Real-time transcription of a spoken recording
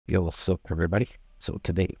Yo, what's up, everybody? So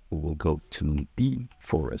today we will go to the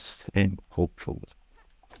forest and hopefully,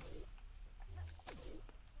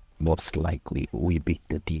 most likely, we beat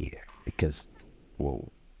the deer because,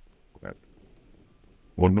 whoa, crap.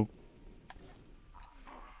 Oh no.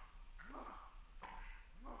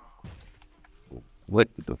 What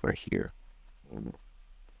over here? Oh no.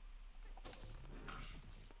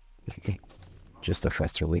 Okay, just a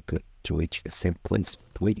faster way to reach the same place.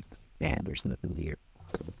 Wait, man, there's nothing here.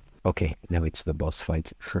 Okay, now it's the boss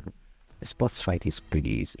fight. This boss fight is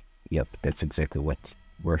pretty easy. Yep, that's exactly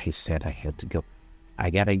where he said I had to go. I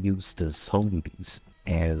gotta use the zombies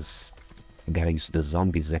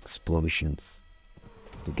explosions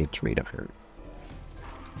to get rid of her.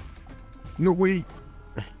 No way!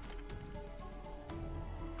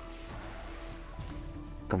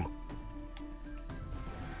 Come on.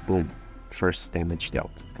 Boom. First damage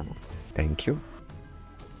dealt. Come on. Thank you.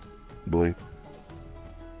 Boom.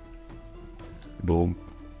 Boom.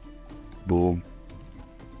 Boom.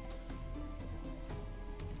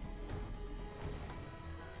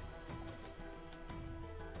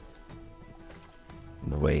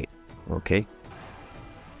 No way. Okay.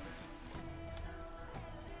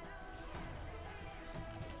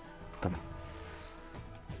 Come on.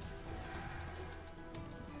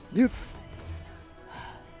 Yes.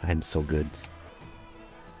 I'm so good.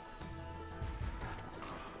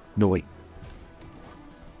 No way.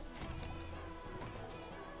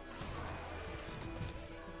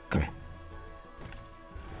 Come on.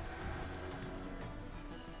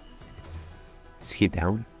 Is he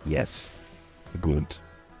down? Yes. Good.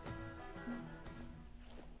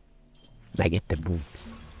 I get the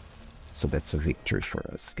boots. So that's a victory for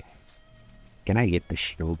us, guys. Can I get the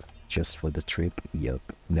shield just for the trip? Yup.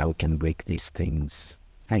 Now we can break these things.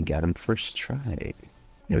 I got him first try.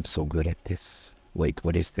 I'm so good at this. Wait,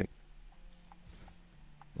 what is there?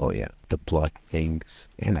 Oh yeah, the plot things.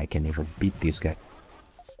 And I can even beat these guys.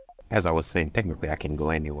 As I was saying, technically I can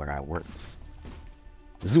go anywhere I want.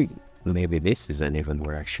 Zoom. Maybe this isn't even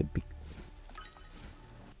where I should be.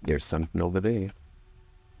 There's something over there.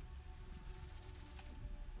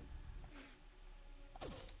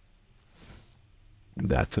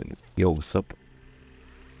 That thing. Yo, what's up?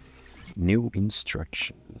 New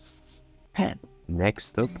instructions.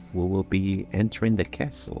 Next up, we will be entering the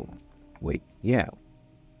castle. Wait, yeah.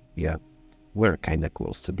 We're kinda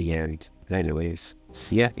close to the end. Anyways,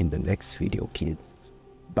 see ya in the next video, kids.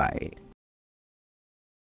 Bye.